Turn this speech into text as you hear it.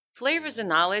Flavors and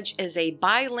Knowledge is a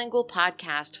bilingual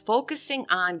podcast focusing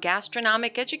on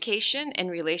gastronomic education in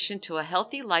relation to a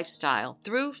healthy lifestyle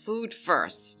through food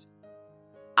first.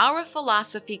 Our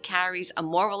philosophy carries a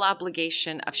moral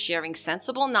obligation of sharing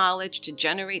sensible knowledge to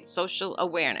generate social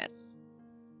awareness.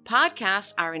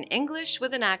 Podcasts are in English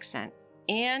with an accent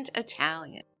and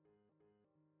Italian.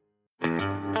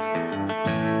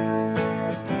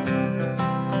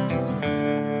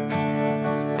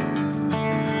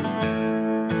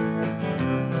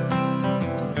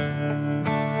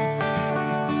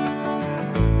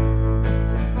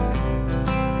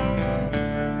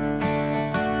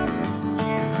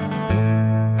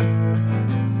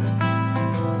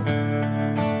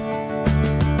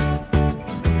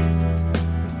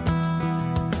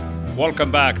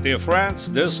 Welcome back, dear friends.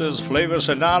 This is Flavors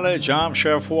and Knowledge. I'm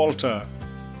Chef Walter.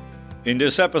 In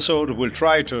this episode, we'll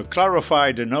try to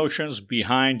clarify the notions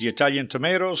behind the Italian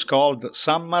tomatoes called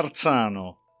San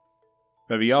Marzano.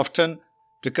 Very often,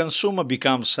 the consumer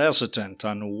becomes hesitant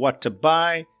on what to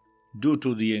buy due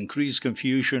to the increased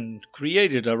confusion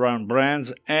created around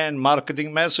brands and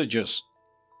marketing messages.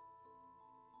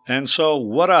 And so,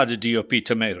 what are the DOP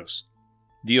tomatoes?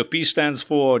 DOP stands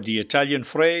for the Italian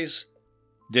phrase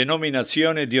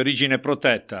Denominazione di origine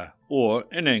protetta, or,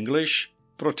 in English,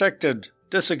 Protected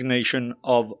Designation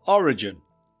of Origin.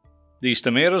 These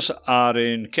tomatoes are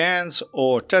in cans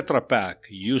or Tetra Pak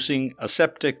using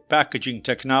aseptic packaging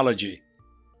technology.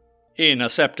 In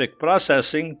aseptic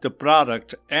processing, the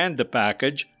product and the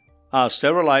package are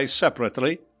sterilized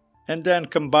separately and then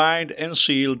combined and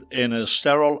sealed in a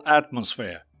sterile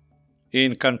atmosphere,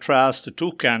 in contrast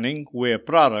to canning, where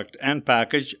product and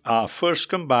package are first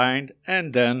combined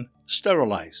and then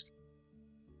sterilized.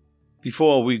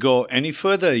 Before we go any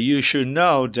further, you should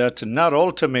know that not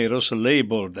all tomatoes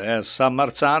labeled as San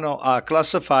Marzano are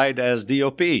classified as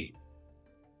DOP.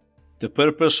 The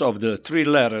purpose of the three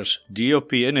letters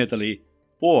DOP in Italy,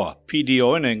 or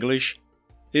PDO in English,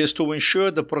 is to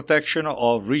ensure the protection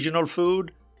of regional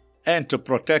food and to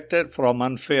protect it from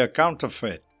unfair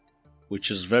counterfeit, which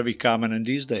is very common in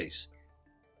these days.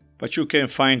 But you can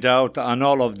find out on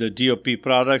all of the DOP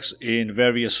products in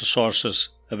various sources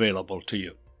available to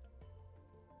you.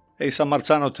 A San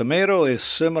Marzano tomato is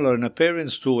similar in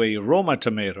appearance to a Roma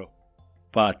tomato,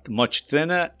 but much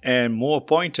thinner and more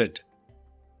pointed.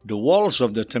 The walls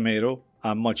of the tomato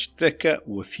are much thicker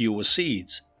with fewer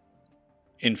seeds.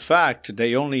 In fact,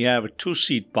 they only have 2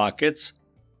 seed pockets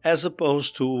as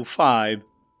opposed to 5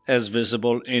 as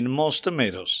visible in most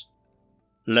tomatoes.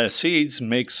 Less seeds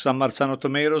makes San Marzano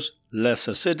tomatoes less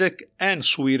acidic and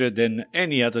sweeter than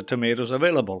any other tomatoes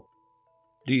available.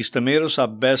 These tomatoes are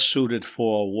best suited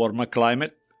for a warmer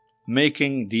climate,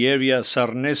 making the area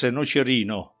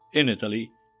Sarnese-Nocerino in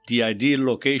Italy the ideal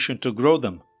location to grow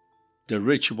them. The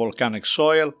rich volcanic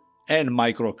soil and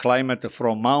microclimate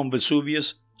from Mount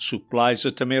Vesuvius supplies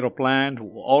the tomato plant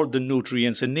with all the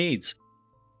nutrients it needs.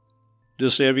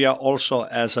 This area also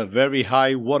has a very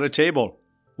high water table,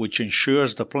 which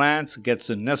ensures the plants get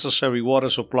the necessary water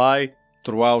supply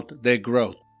throughout their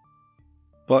growth.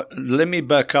 But let me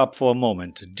back up for a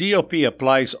moment. DOP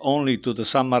applies only to the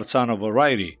San Marzano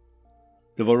variety.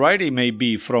 The variety may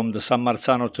be from the San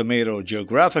Marzano tomato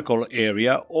geographical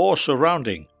area or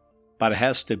surrounding, but it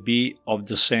has to be of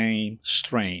the same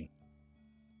strain.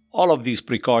 All of these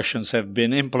precautions have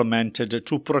been implemented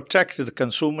to protect the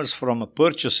consumers from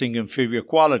purchasing inferior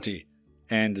quality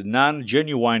and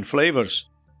non-genuine flavors.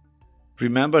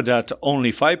 Remember that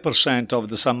only 5% of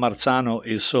the San Marzano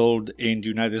is sold in the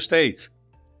United States.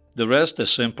 The rest is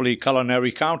simply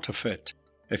culinary counterfeit.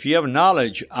 If you have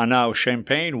knowledge on how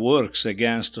champagne works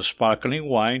against sparkling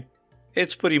wine,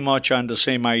 it's pretty much on the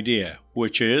same idea,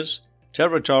 which is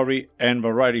territory and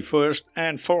variety first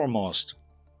and foremost.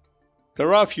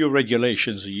 There are a few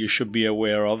regulations you should be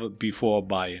aware of before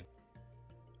buying.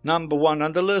 Number 1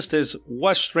 on the list is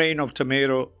what strain of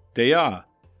tomato they are,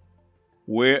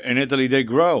 where in Italy they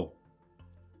grow,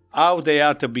 how they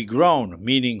are to be grown,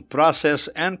 meaning process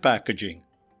and packaging,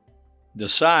 the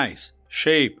size,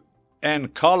 shape,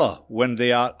 and color when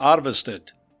they are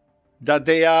harvested, that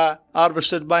they are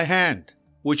harvested by hand,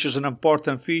 which is an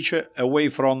important feature away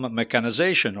from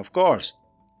mechanization, of course,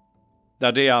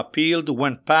 that they are peeled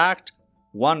when packed,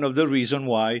 one of the reasons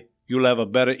why you'll have a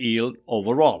better yield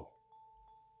overall.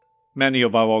 Many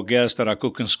of our guests at our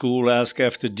cooking school ask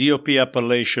if the DOP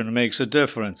appellation makes a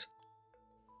difference.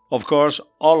 Of course,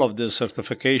 all of this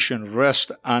certification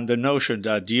rests on the notion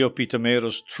that DOP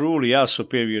tomatoes truly are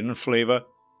superior in flavor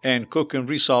and cooking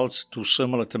results to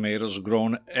similar tomatoes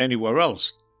grown anywhere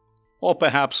else, or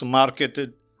perhaps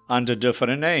marketed under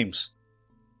different names.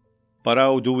 But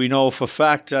how do we know for a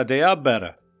fact that they are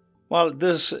better? Well,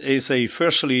 this is a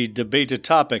fiercely debated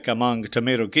topic among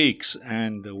tomato geeks,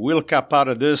 and we'll cap out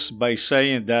of this by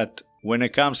saying that when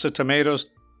it comes to tomatoes,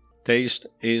 taste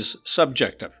is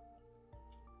subjective.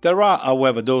 There are,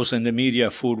 however, those in the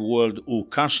media food world who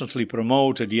constantly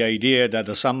promote the idea that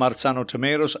the San Marzano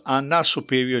tomatoes are not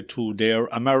superior to their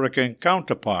American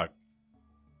counterpart.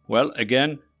 Well,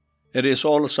 again, it is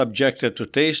all subjective to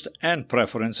taste and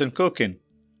preference in cooking,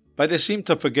 but they seem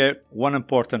to forget one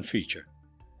important feature.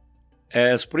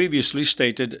 As previously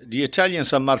stated, the Italian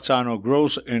San Marzano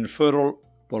grows in fertile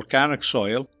volcanic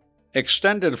soil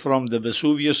extended from the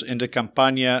Vesuvius in the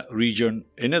Campania region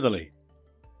in Italy.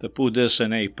 To put this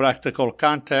in a practical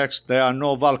context, there are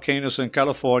no volcanoes in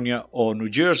California or New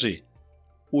Jersey,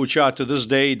 which are to this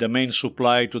day the main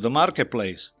supply to the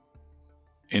marketplace.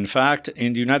 In fact,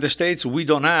 in the United States, we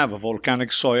don't have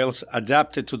volcanic soils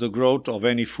adapted to the growth of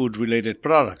any food-related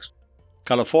products.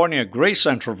 California Great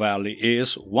Central Valley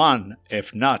is one,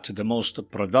 if not the most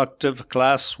productive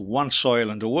Class 1 soil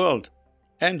in the world,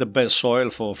 and the best soil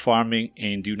for farming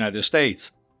in the United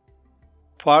States.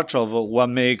 Part of what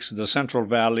makes the Central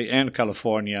Valley and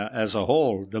California as a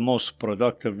whole the most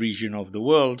productive region of the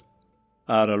world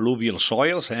are alluvial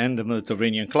soils and the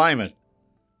Mediterranean climate,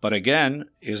 but again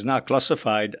is not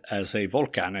classified as a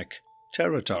volcanic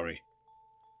territory.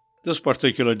 This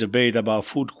particular debate about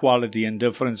food quality and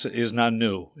difference is not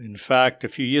new. In fact, a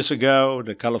few years ago,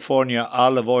 the California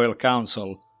Olive Oil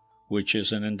Council, which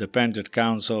is an independent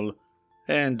council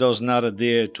and does not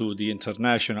adhere to the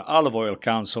International Olive Oil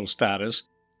Council status,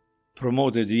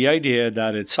 promoted the idea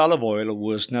that its olive oil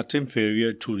was not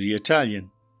inferior to the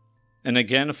Italian, and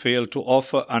again failed to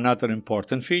offer another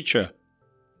important feature.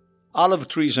 Olive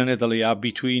trees in Italy are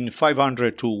between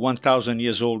 500 to 1,000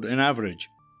 years old in average,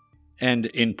 and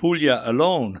in Puglia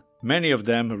alone, many of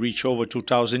them reach over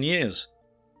 2,000 years.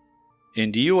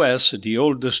 In the U.S., the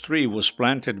oldest tree was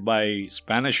planted by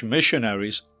Spanish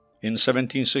missionaries in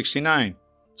 1769,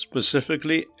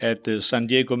 specifically at the San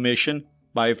Diego Mission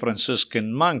by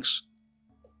Franciscan monks.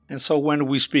 And so when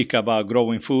we speak about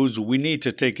growing foods, we need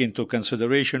to take into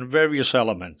consideration various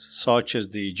elements, such as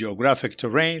the geographic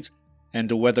terrains and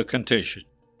the weather condition.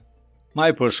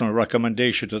 My personal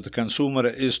recommendation to the consumer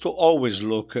is to always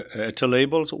look at the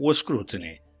labels with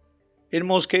scrutiny. In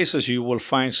most cases, you will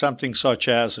find something such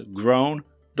as grown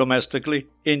domestically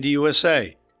in the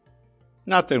USA.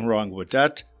 Nothing wrong with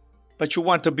that, but you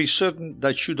want to be certain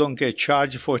that you don't get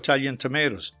charged for Italian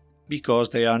tomatoes, because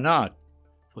they are not,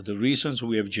 for the reasons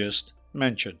we have just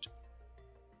mentioned.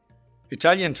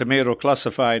 Italian tomato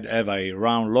classified have a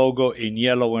round logo in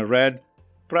yellow and red,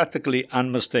 practically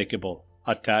unmistakable,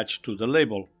 attached to the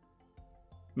label.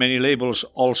 Many labels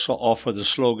also offer the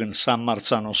slogan San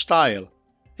Marzano style,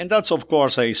 and that's of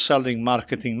course a selling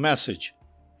marketing message,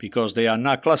 because they are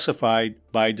not classified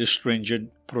by the stringent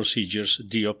procedures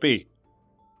DOP.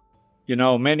 You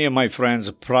know, many of my friends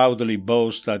proudly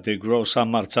boast that they grow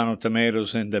San Marzano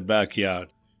tomatoes in their backyard,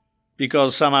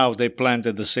 because somehow they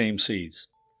planted the same seeds.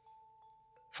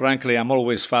 Frankly, I'm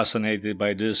always fascinated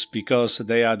by this because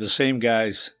they are the same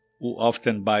guys who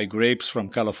often buy grapes from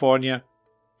California,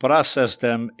 process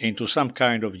them into some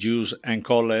kind of juice and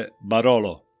call it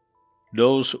Barolo.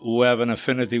 Those who have an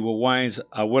affinity with wines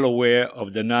are well aware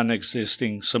of the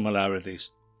non-existing similarities.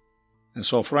 And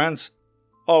so, friends,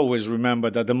 always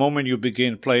remember that the moment you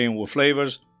begin playing with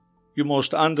flavors, you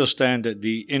must understand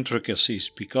the intricacies,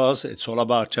 because it's all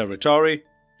about territory,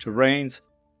 terrains,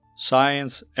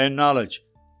 science, and knowledge.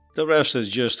 The rest is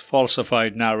just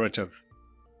falsified narrative.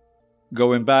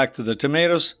 Going back to the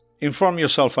tomatoes, inform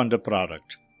yourself on the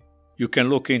product. You can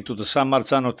look into the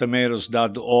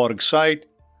sanmarzanotomatoes.org site.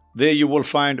 There you will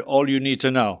find all you need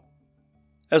to know.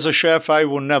 As a chef, I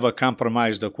will never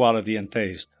compromise the quality and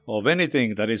taste of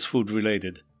anything that is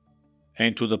food-related.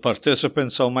 And to the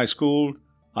participants of my school,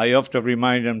 I often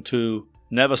remind them to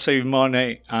never save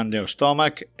money on their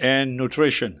stomach and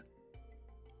nutrition.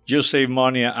 Just save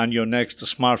money on your next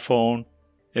smartphone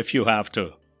if you have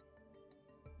to.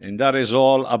 And that is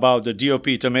all about the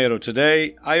DOP tomato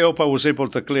today. I hope I was able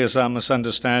to clear some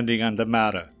misunderstanding on the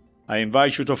matter. I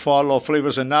invite you to follow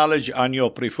Flavors and Knowledge on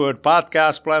your preferred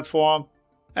podcast platform,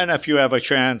 and if you have a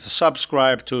chance,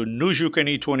 subscribe to News You Can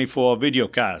Eat 24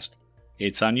 videocast.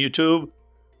 It's on YouTube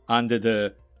under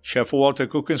the Chef Walter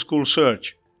Cooking School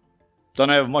search. Don't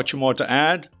have much more to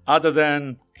add other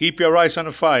than keep your eyes on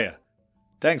the fire.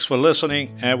 Thanks for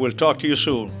listening, and we'll talk to you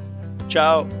soon.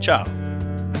 Ciao, ciao.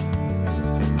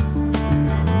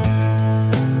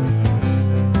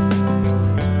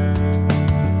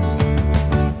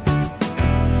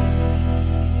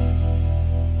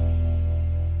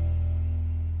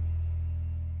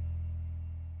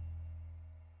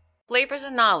 Flavors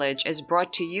and Knowledge is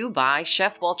brought to you by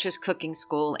Chef Walter's Cooking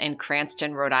School in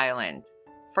Cranston, Rhode Island.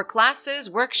 For classes,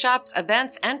 workshops,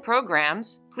 events, and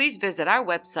programs, please visit our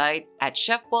website at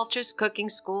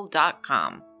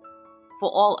chefwalterscookingschool.com. For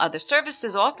all other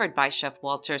services offered by Chef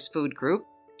Walter's Food Group,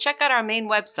 check out our main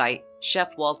website,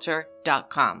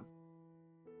 chefwalter.com.